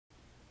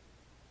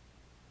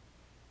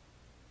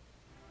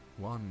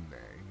One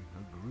day,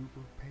 a group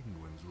of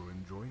penguins were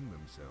enjoying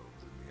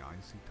themselves in the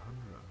icy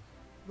tundra.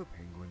 The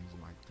penguins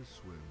like to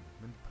swim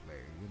and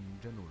play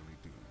and generally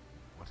do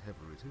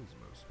whatever it is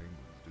most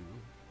penguins do.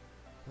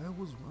 There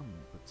was one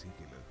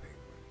particular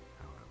penguin,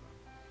 however,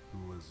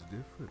 who was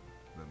different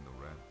than the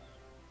rest,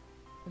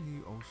 and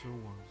he also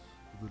was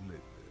the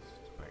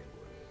littlest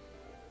penguin.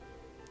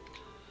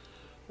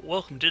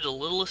 Welcome to the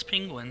Littlest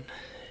Penguin,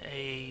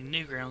 a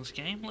Newgrounds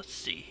game. Let's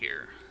see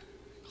here.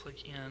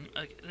 Click in.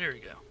 Okay, there we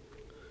go.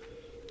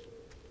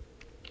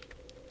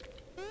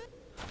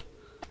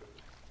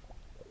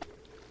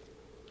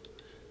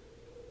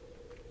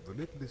 The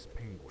littlest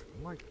penguin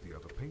liked the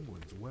other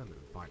penguins well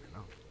and fine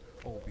enough,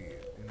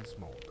 albeit in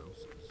small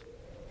doses.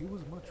 He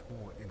was much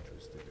more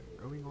interested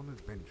in going on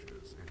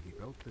adventures, and he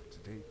felt that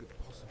today could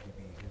possibly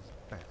be his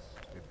best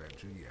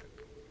adventure yet.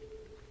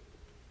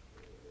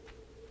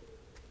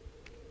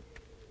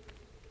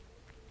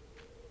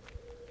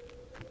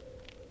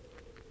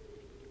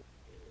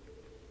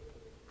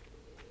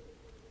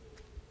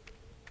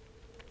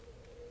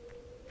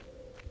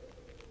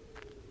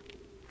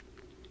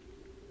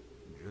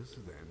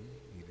 Just then,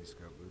 he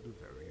discovered a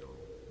very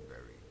old,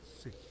 very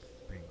sick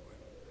penguin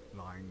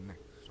lying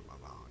next to a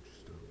large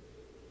stone.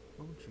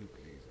 "Won't you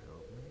please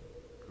help me?"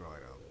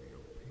 cried out the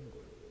old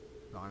penguin.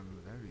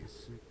 "I'm very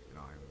sick and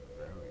I'm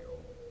very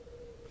old.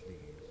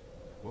 Please,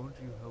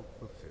 won't you help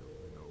fulfill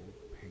an old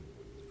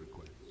penguin's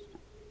request?"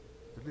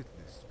 The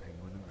littlest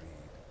penguin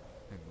agreed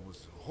and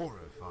was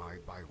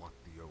horrified by what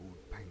the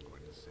old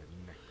penguin said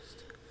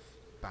next.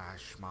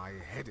 "Bash my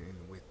head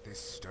in with this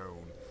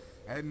stone.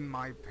 End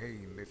my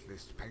pain,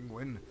 littlest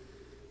penguin."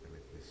 The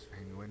littlest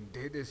penguin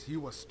did as he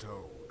was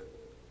told.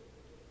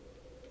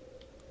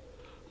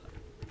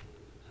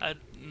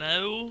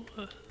 No.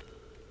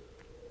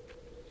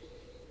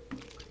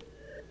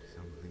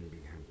 Something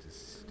began to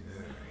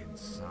stir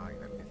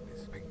inside the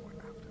littlest penguin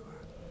after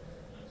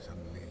that.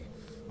 Suddenly,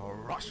 a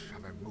rush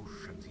of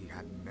emotions he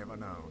had never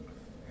known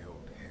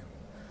filled him,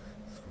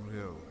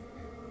 thrilled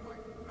him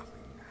like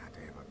nothing had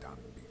ever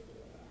done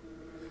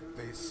before.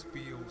 "This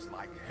feels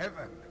like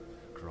heaven!"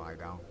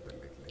 cried out the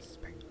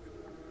littlest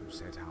penguin, who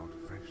set out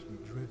freshly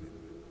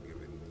driven,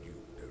 giving new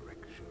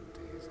direction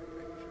to his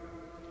adventure.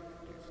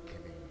 If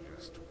killing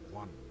just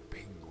one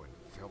penguin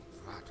felt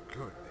that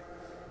good,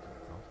 he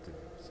thought to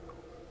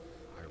himself,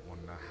 "I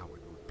wonder how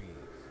it would be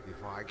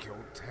if I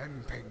killed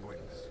 10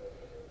 penguins."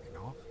 And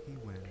off he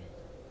went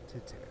to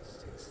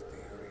test his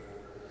theory.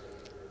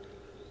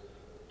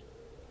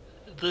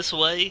 This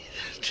way?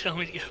 Tell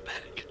me to go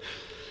back.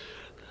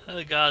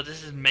 Oh god,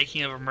 this is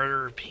Making of a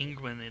Murderer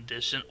Penguin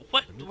edition.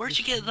 What? Where'd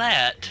you get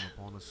that? Came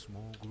upon a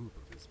small group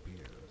of his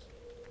peers.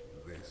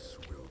 "This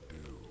will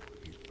do,"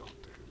 he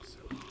thought to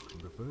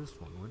himself. The first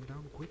one went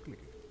down quickly,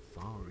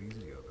 far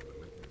easier than the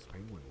littlest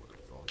penguin would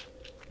have thought.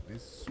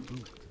 This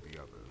spooked the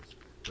others,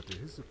 but to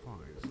his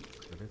surprise,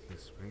 the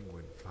littlest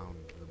penguin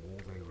found the more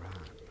they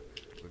ran,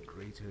 the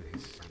greater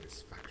his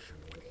satisfaction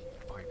when he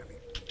finally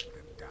beat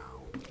them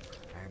down.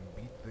 And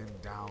beat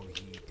them down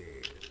he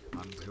did,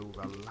 until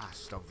the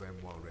last of them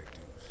were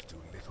reduced to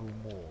little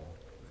more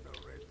than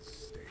a red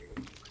stain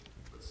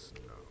in the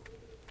snow.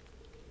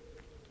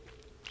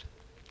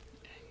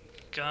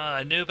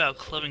 God, I knew about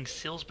clubbing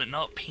seals, but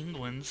not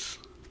penguins.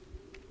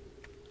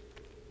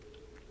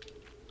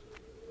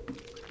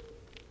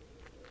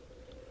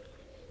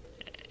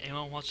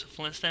 Anyone watch the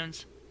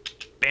Flintstones?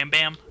 Bam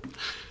Bam.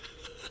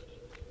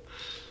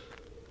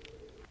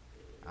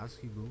 As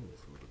he moved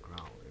through the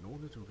crowd in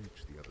order to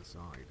reach the other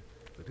side,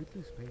 the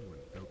littlest penguin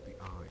felt the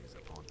eyes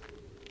upon him.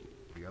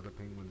 The other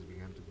penguins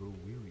began to grow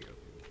weary of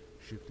him,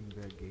 shifting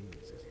their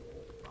gaze as he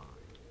walked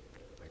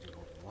by. "I do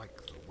not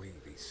like the way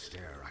they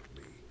stare at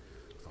me,"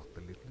 thought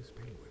the littlest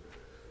penguin.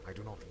 "I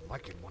do not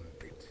like it one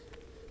bit.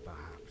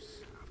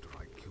 Perhaps, after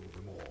I kill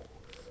them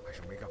all, I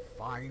shall make a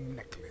fine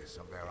necklace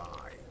of their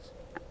eyes."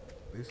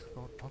 This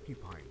thought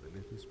occupied the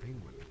littlest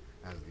penguin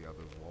as the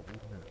others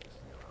wobbled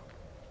nervously around him.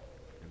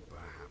 "And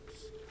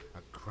perhaps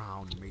a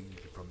crown made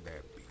from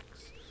their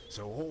beaks,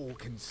 so all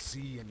can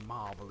see and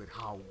marvel at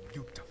how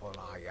beautiful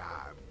I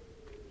am."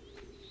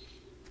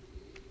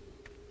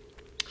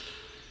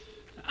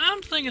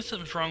 I'm thinking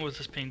something's wrong with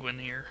this penguin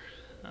here.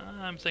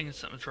 I'm thinking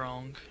something's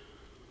wrong.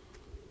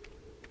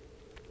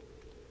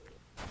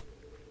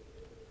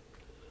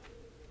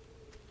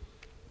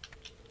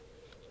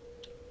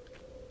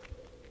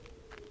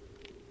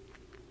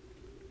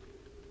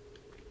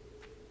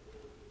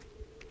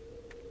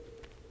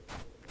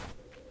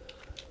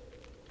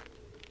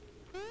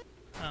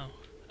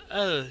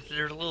 Oh,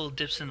 there are little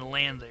dips in the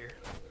land there.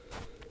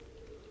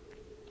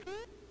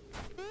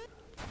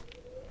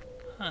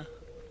 Huh.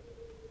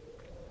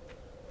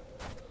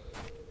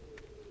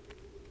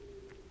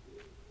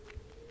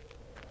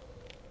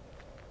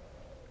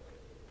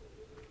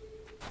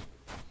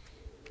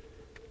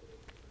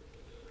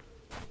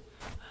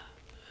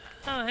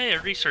 Oh, hey,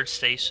 a research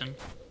station.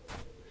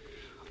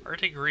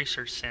 Arctic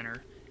Research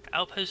Center.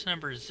 Outpost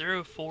number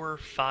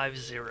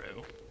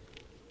 0450.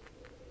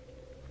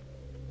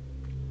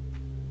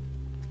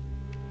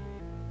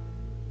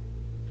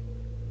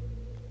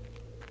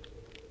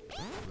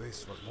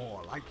 This was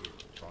more like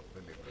it, thought the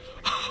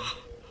Littlest Penguin.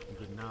 He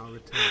could now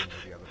return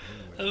to the other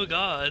penguins Oh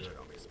God.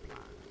 on his plan,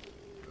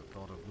 the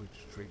thought of which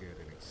triggered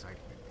an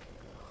excitement he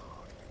could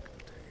hardly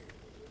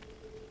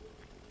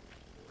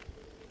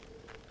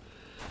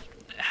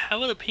contain. How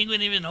would a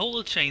penguin even hold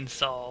a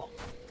chainsaw?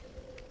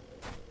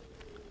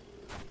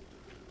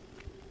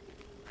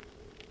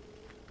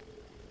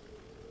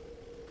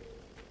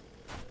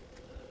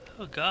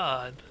 Oh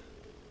God.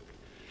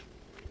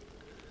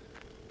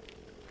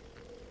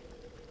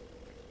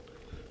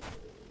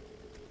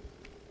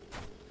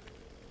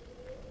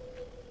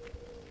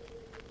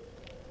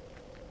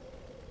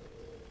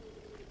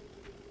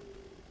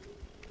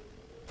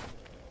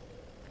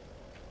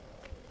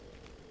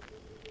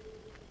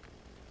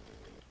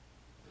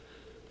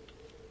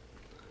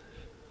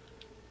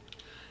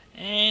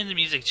 And the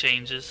music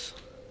changes.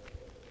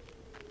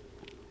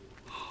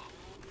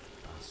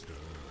 Faster and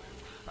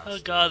Oh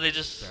faster God, they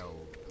just fell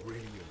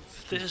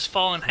brilliant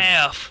fall in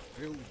half.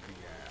 filled the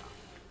air.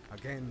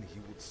 Again he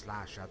would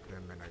slash at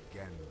them, and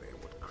again they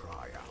would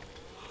cry out.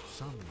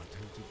 Some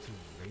attempted to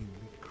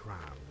vainly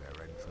cram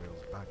their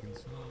entrails back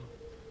inside.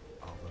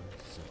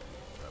 Others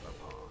simply fell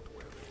apart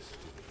where they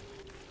stood.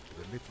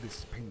 The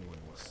Littlest Penguin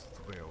was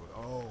thrilled.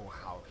 Oh,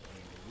 how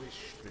he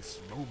wished this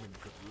moment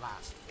could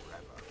last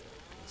forever.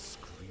 The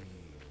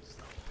screams,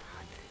 the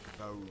panic,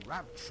 the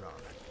rapture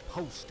that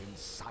pulsed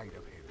inside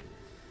of him.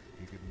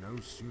 He could no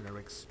sooner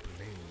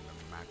explain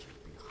the magic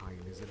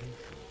behind his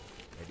elation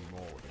any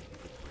more than he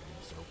could bring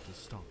himself to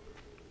stop.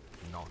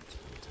 Not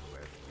until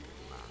every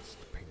last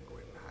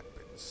penguin had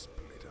been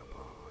split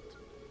apart.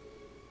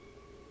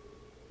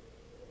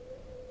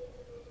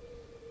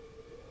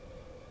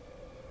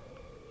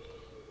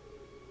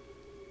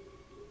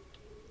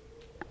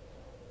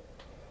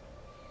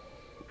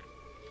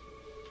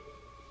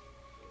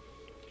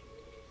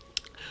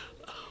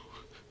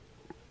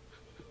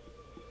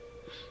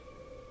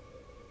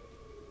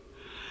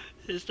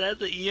 Is that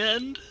the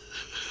end?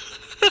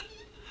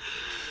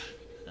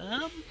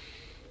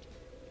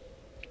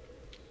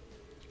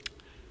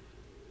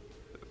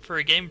 For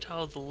a game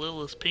titled The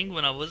Littlest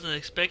Penguin, I wasn't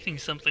expecting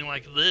something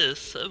like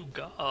this. Oh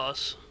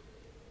gosh.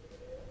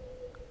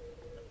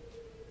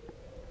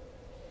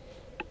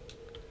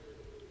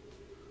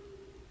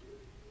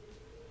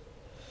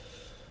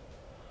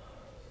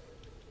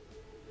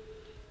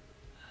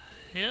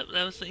 Yep,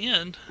 that was the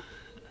end.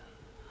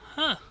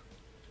 Huh.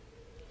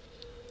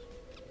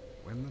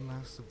 When the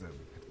last of them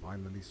had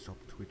finally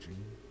stopped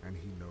twitching, and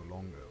he no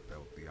longer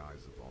felt the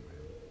eyes upon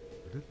him,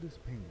 the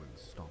Littlest Penguin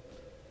stopped.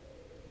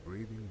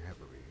 Breathing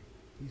heavily,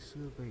 he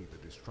surveyed the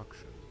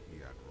destruction he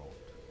had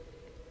wrought.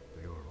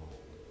 They were all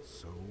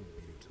so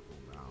beautiful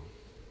now.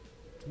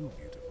 Too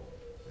beautiful,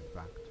 in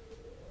fact.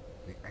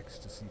 The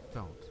ecstasy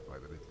felt by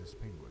the Littlest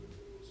Penguin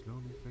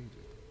slowly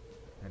faded,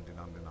 and an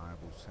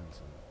undeniable sense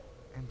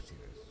of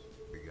emptiness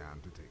began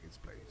to take its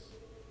place.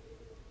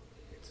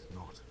 It's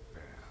not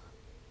fair,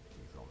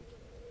 he thought.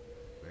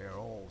 They are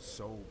all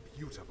so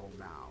beautiful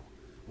now.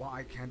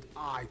 Why can't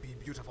I be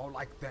beautiful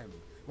like them?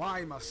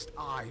 Why must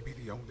I be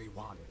the only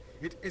one?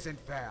 It isn't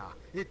fair.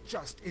 It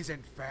just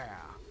isn't fair.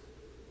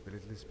 The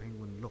Littlest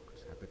Penguin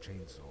looked at the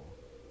chainsaw.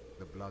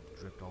 The blood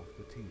dripped off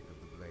the teeth of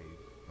the blade,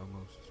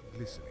 almost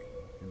glistening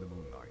in the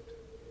moonlight.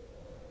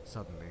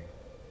 Suddenly,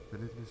 the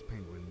Littlest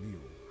Penguin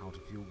knew how to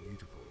feel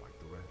beautiful like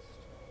the rest.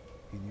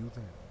 He knew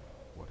then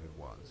what it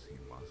was he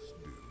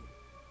must do.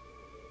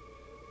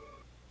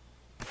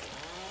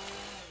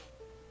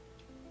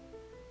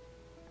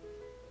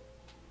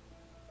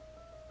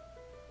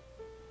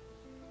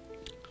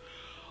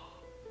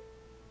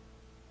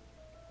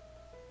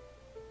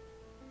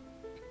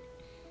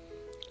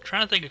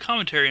 Trying to think of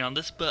commentary on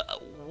this,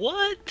 but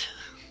what?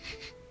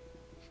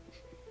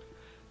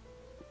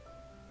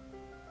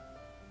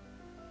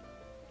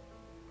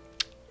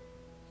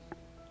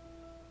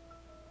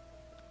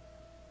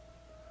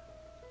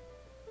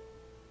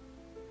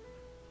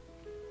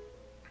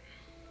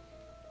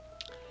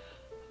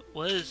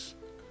 What is...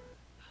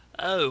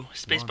 Oh,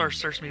 spacebar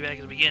starts me back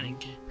at the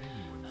beginning.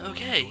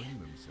 Okay.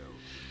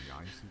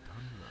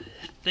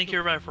 Thank you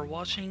everybody for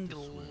watching.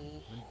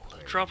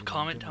 Drop a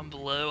comment down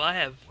below. I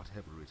have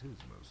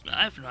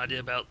no idea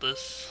about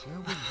this.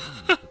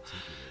 I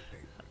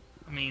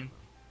mean,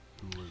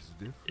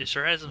 it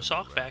sure has some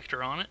shock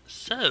factor on it.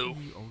 So,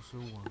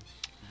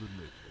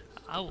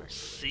 I will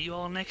see you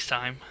all next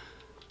time.